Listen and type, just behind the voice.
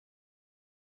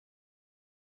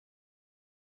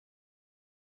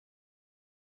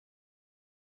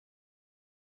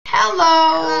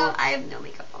Hello. I have no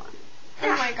makeup on.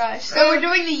 Oh my gosh. So we're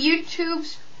doing the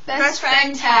YouTube's best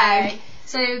friend tag.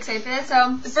 So are you excited for this?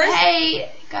 So the first.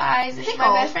 Hey guys, it's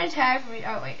my best friend tag for me.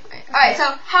 Oh wait. Okay. Alright,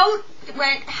 so how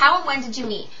and when did you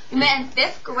meet? We met in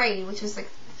 5th grade, which was like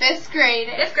 5th grade.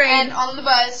 5th grade. And on the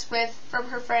bus from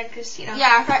her friend Christina.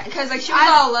 Yeah, because like she was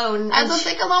all alone. I look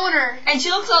like a loner. And she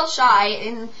looks all shy,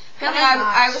 and apparently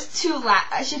I was too loud.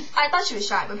 I thought she was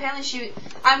shy, but apparently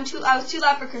I was too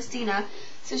loud for Christina.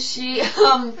 So she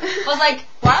was like,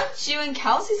 why don't you and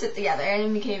Kelsey sit together?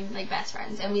 And we became like best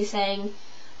friends, and we sang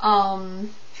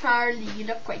Charlie, you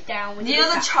look quite down. With you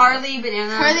know the Charlie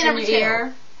Banana in your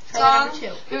ear song? Number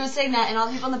 2. We would sing that, and all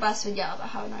the people on the bus would yell about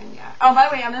how annoying we are. Oh, by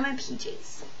the way, I'm in my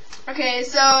PJs. Okay,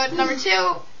 so number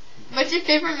 2. What's your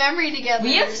favorite memory together?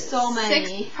 We have so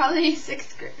many. Probably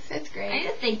 5th grade. I need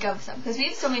to think of some because we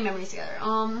have so many memories together.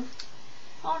 Oh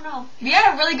no, we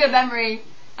had a really good memory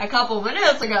a couple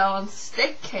minutes ago on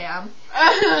Stick Cam.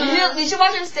 You should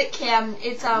watch on Stick Cam.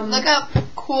 It's look up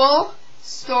Cool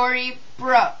Story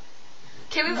Bro.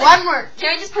 Can we one word?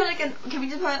 Can we just put like a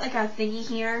thingy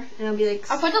here and it'll be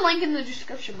like. I'll put the link in the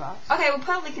description box. Okay, we'll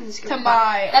put a link in the description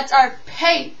box. That's our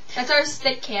page. That's our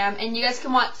Stick Cam, and you guys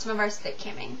can watch some of our Stick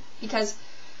Camming because.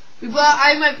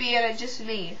 I might be in it, just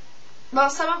me. Well,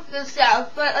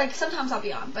 but like sometimes I'll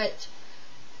be on, but.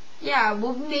 Yeah,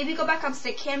 we'll maybe go back on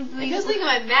Stick Cam. I can think of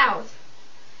my mouth.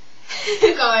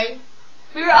 Keep going.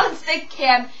 We were on Stick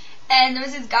Cam, and there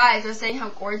was these guys that were saying how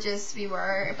gorgeous we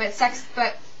were, and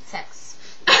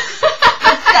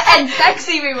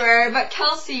sexy we were, but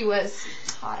Kelsey was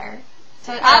hotter.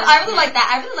 So I really like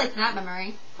that. I really like that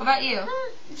memory. What about you?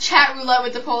 Chat roulette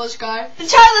with the Polish guy. The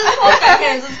chat roulette with the Polish guy.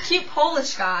 Okay, this cute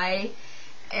Polish guy,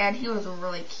 and he was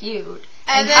really cute.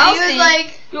 And then Kelsey, he was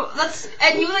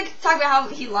like, he would like talk about how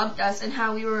he loved us and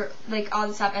how we were like all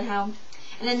this stuff and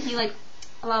then he like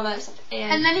loved us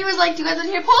and then he was like, do you guys want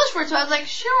to hear Polish words? So I was like,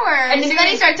 sure. And then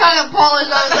he started talking Polish.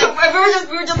 I was like,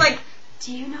 we were just like,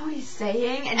 do you know what he's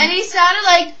saying? And he sounded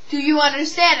like, do you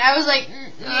understand? I was like,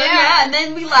 yeah. And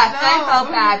then we left. And I felt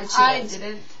bad that I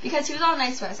didn't because he was all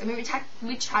nice to us. I mean,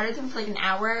 we chatted with him for like an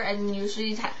hour and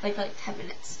usually like 10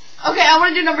 minutes. Okay, I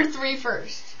want to do number 3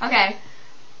 first. Okay.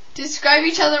 Describe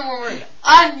each other in one word.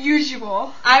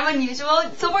 Unusual. I'm unusual?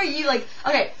 So are you like,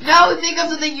 okay. Now think of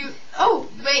something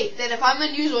then if I'm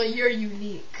unusual, you're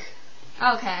unique.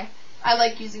 Okay. I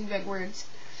like using big words.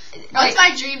 What's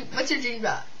my dream? What's your dream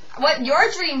job? What your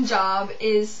dream job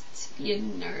is to be a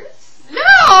nurse? No!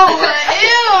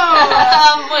 Ew!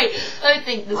 Wait, let me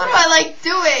think. What do I like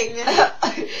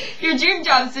doing? Your dream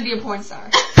job is to be a porn star.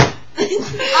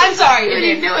 I'm sorry. You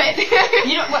didn't do it.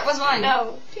 You know what was mine?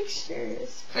 No,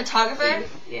 pictures. Photographer?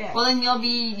 Yeah. Well, then you'll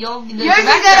be the You're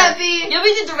director. You'll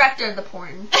be the director of the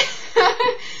porn.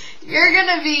 You're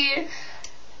gonna be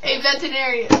a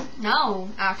veterinarian. No,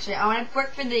 actually, I want to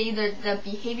work for either the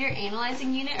behavior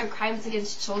analyzing unit or crimes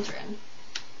against children.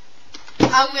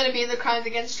 I'm gonna be in the crimes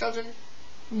against children.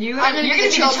 You're gonna be the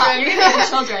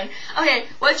children. Okay,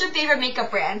 what's your favorite makeup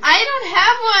brand? I don't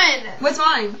have one. What's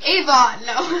mine? Avon.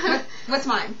 No. What's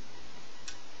mine?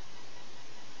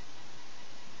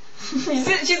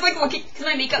 She's like looking because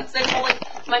my makeup's like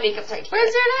my makeup's right here.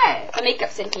 Where's it at? My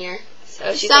makeup's in here.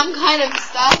 So she's some kind of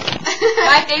stuff.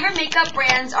 My favorite makeup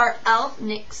brands are Elf,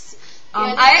 NYX.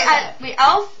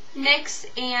 Elf, NYX,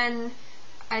 and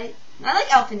I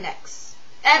like Elf and NYX.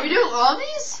 Are we doing all of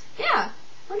these? Yeah.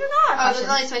 We're doing all our there's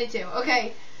only 22.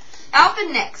 Okay. Elf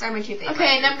and NYX are my 2 favorites.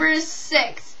 Okay, number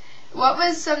 6. What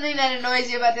was something that annoys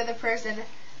you about the other person?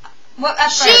 What?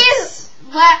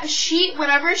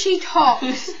 Whenever she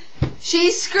talks,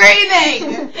 she's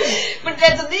screaming. But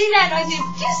that's something that annoys me.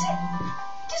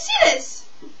 Do you see this?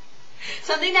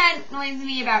 Something that annoys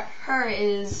me about her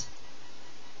is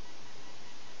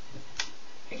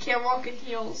I can't walk in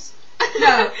heels.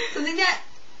 No. Something that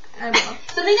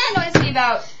annoys me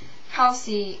about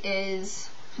Kelsey is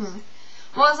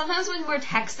well, sometimes when we're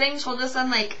texting, she'll just send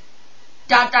like ...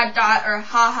 or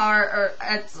haha or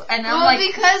and I'm like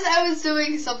because I was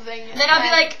doing something. Then I'll be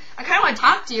like, I kind of want to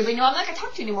talk to you, but I'm not gonna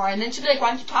talk to you anymore. And then she'll be like, why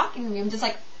aren't you talking to me? I'm just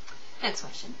like, next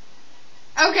question.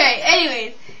 Okay.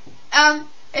 Anyways,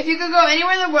 if you could go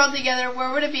anywhere in the world together,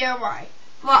 where would it be and why?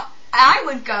 Well, I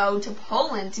would go to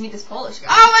Poland to meet this Polish guy.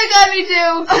 Oh my god, me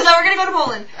too. So we're gonna go to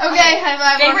Poland. Okay.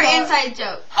 Favorite inside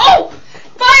joke. Oh,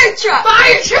 fire truck.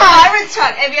 Fire truck. Fire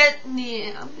truck. If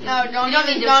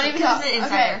you don't even talk.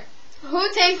 Okay.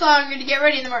 Who takes longer to get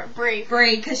ready in the morning?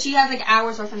 Brie, because she has like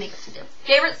hours worth of makeup to do.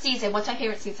 Favorite season? What's my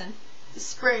favorite season?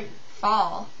 Spring.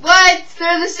 Fall. What?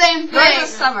 They're the same thing. Yours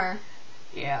is summer.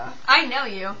 Yeah. I know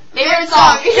you. Favorite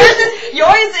song.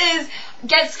 Yours is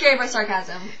Get Scared by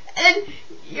Sarcasm. And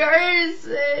yours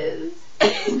is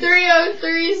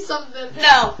 303 something.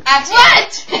 No, actually.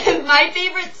 What? My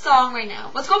favorite song right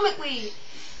now. Let's go with wait.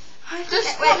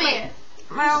 Just tell me it.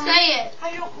 Say it.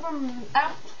 I don't remember.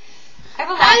 I have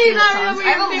a lot How of do you favorite not songs. remember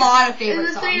I have your a lot of favorite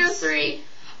It's songs. 303.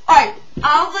 Alright,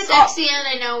 Sexy and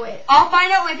I know it. I'll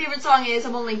find out what my favorite song is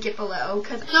and we'll link it below.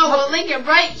 No, we'll link it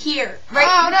right here. Right,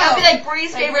 oh, no. That'll be like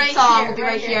Bree's favorite right song here, will be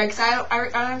right right here. Because I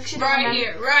don't actually don't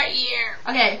remember. Right here.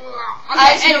 Okay. Okay,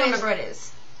 I actually don't anyways. remember what it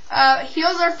is.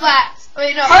 Heels or flats?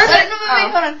 Wait, no. Hers Wait, are-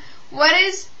 hold on. What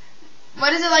is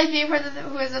it like being a person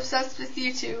who is obsessed with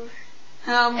YouTube?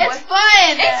 It's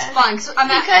fun. It's fun.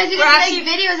 Because you can make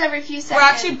videos every few seconds. We're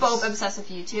actually both obsessed with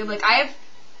YouTube. Like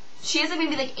she has like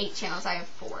maybe like 8 channels. I have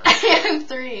 4. I have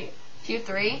 3. You have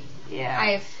 3? Yeah. I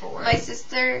have 4. My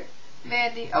sister,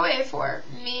 Mandy. Oh wait, 4.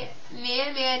 Me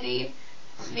and Mandy.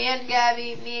 Me and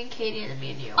Gabby. Me and Katie, and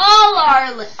me and you. All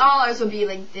ours would be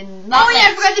linked in. Oh yeah,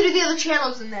 I forgot to do the other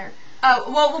channels in there.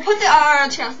 Oh well, we'll put our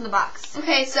channels in the box.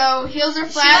 Okay, so heels or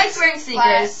flats? She likes wearing sneakers.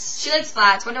 Flats. She likes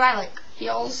flats. What do I like?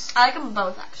 Heels. I like them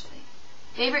both actually.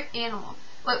 Favorite animal?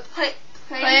 What?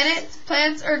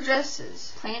 Plants or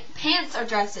dresses? Pants or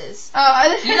dresses?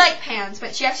 Oh, You like pants,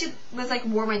 but she actually was like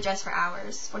wore my dress for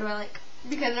hours. What do I like?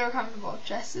 Because they were comfortable.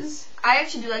 Dresses. I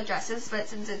actually do like dresses, but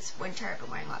since it's winter, I've been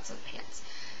wearing lots of pants.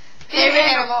 Favorite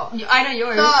animal? I know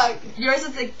yours. Dog.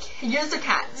 Yours are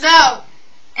cats. No.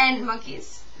 And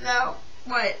monkeys. No.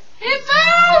 What?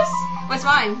 Hippos. What's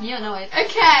mine? You don't know it. A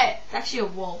cat. It's actually a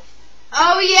wolf.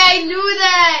 Oh yeah, I knew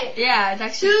that. Yeah, it's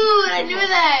actually. Dude, I knew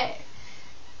that.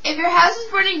 If your house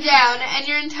was burning down and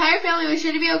your entire family was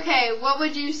sure to be okay, what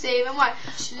would you save and why?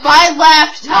 My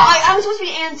laptop. No, I was supposed to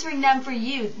be answering them for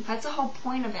you. That's the whole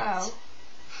point of it. Oh.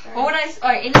 What would I?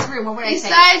 Alright, in this room, what would I say?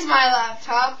 Besides my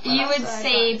laptop, You would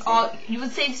save You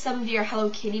would save some of your Hello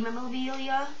Kitty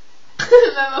memorabilia.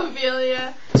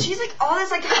 memorabilia. She's like all this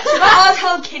like she brought all this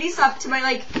Hello Kitty stuff to my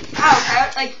like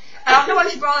house. I don't know why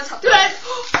she brought all this.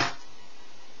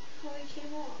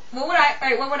 What would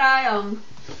I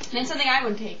name something I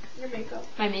would take. Your makeup.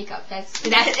 My makeup. That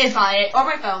is probably it. Or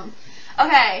my phone.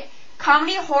 Okay.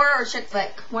 Comedy, horror, or chick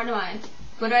flick? What do I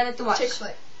like to watch? Chick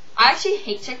flick. I actually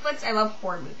hate chick flicks. I love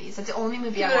horror movies. That's the only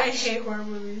movie I watch. I hate horror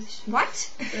movies.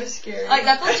 What? They're scary. Like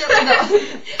that's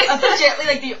legitimately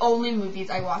like the only movies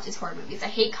I watch is horror movies. I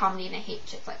hate comedy and I hate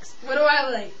chick flicks. What do I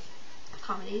like?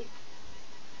 Comedy.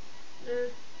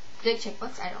 Good chick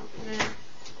flicks? I don't.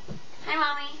 Hi,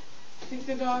 Mommy. Take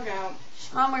the dog out.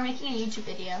 Mom, we're making a YouTube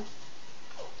video.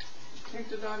 Take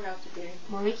the dog out, Today.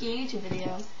 We're making a YouTube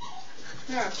video.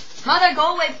 Here, Mother,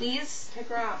 go away, please. take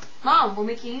her out. Mom, we're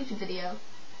making a YouTube video.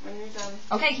 When you're done.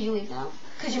 Okay, can you leave now?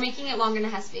 Because you're making it longer than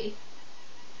it has to be.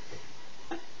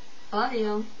 I love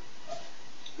you.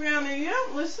 Brianna, you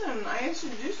don't listen. I asked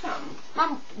you to do something.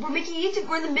 Mom, we're making a YouTube.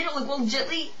 We're in the middle. Like, we'll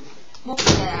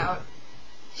figure that out.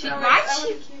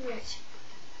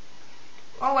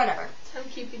 Oh, whatever. I'm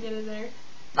keeping it in there.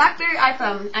 BlackBerry,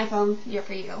 iPhone, you're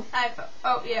for you. iPhone.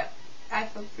 Oh, yeah.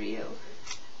 iPhone for you.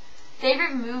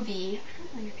 Favorite movie? I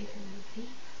don't know your favorite movie.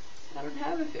 I don't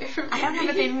have a favorite movie. I don't have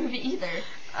a favorite movie either.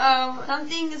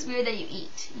 Something is weird that you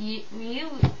eat.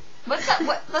 What's that?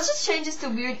 Let's just change this to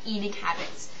weird eating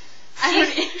habits.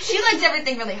 She likes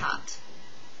everything really hot.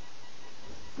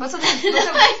 What's a weird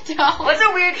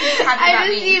eating habit about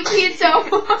me? I just eat pizza.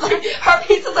 Her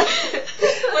pizza's like,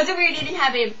 what's a weird eating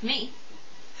habit of me?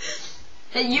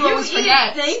 That you always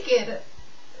forget. Naked.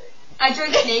 I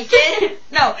drink naked?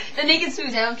 No, the naked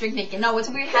smoothie. I don't drink naked. No, what's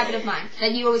a weird habit of mine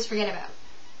that you always forget about?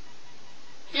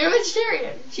 You're a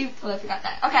vegetarian. She totally forgot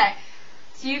that. Okay.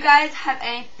 Do you guys have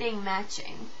anything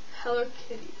matching? Hello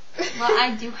Kitty. Well,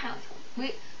 I do have.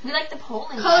 We like the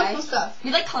polling, colorful guys. stuff.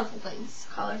 We like colorful things.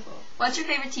 Colorful. What's your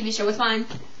favorite TV show? What's mine?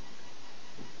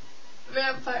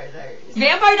 Vampire Diaries.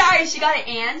 Vampire Diaries. She got it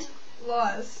and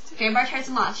Lost. Vampire Diaries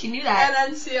and Lost. She knew that.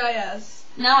 And NCIS.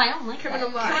 No, I don't like Criminal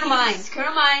that. Minds.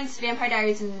 Criminal Minds, Vampire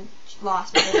Diaries, and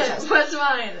Lost. What's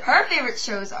mine? Her favorite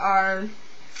shows are.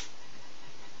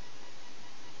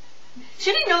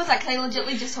 She already knows that because I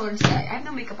legitimately just told her today. I have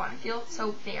no makeup on. I feel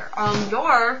so fair.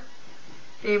 Your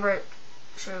favorite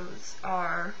shows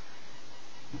are.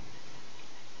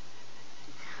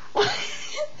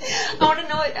 I want to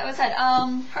know what that was said.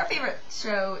 Her favorite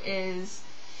show is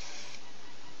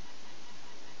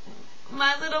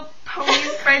My Little Pony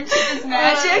Friendship is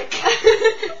Magic.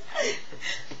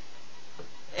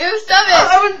 Ew, stop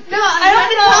it! No, I'm trying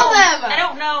to tell them. I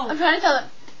don't know. I'm trying to tell them.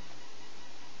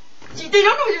 They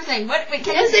don't know what you're saying. What? Wait,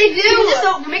 yes, they do.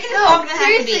 You're making this longer than it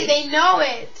has to be. Seriously, they know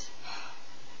it.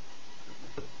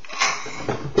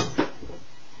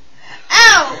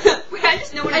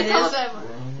 guys know what it tell is? them.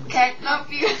 Okay. Nope,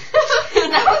 you.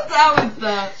 That was out with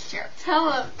the chair. Tell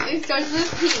them. It starts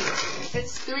with P.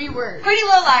 It's 3 words. Pretty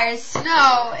Little Liars. No,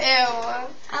 ew.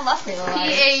 I love Pretty Little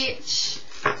Liars. PH.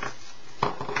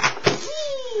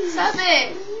 Stop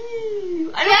it.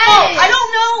 I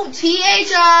don't know.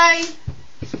 PHI.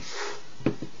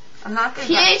 I'm not good.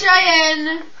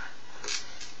 PHIN.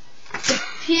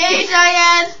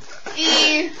 PHINE.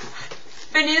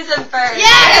 Phineas and Ferb.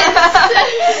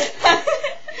 Yes!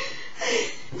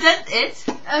 Is that it?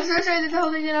 I'm so sorry that the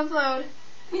whole thing didn't upload.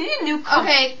 We need a new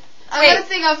Okay, I'm gonna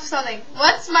think of something.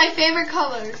 What's my favorite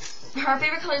color? Her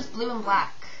favorite color is blue and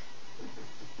black.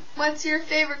 What's your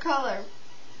favorite color?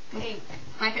 Pink.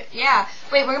 Yeah.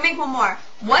 Wait, we're gonna make one more.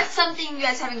 What's something you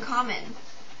guys have in common?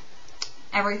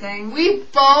 Everything. We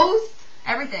both.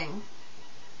 Everything.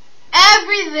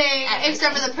 Everything.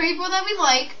 Except for the people that we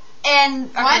like. And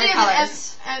our Why do favorite you have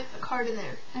colors. a card in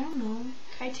there? I don't know.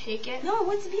 Can I take it? No, it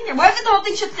wants to be there. What if the whole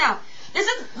thing shuts down? This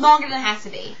is longer than it has to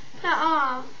be.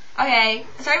 Nuh-uh. Okay.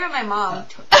 Sorry about my mom.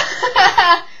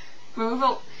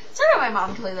 Sorry about my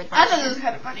mom totally like I thought this was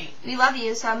kind of funny. We love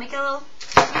you, so I'll make a little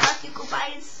we love you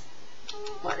goodbyes.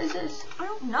 What is this? I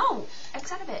don't know.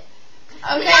 X out of it.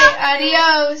 Okay,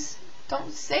 adios.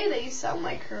 Don't say that you sound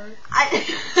like her.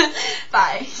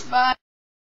 Bye. Bye.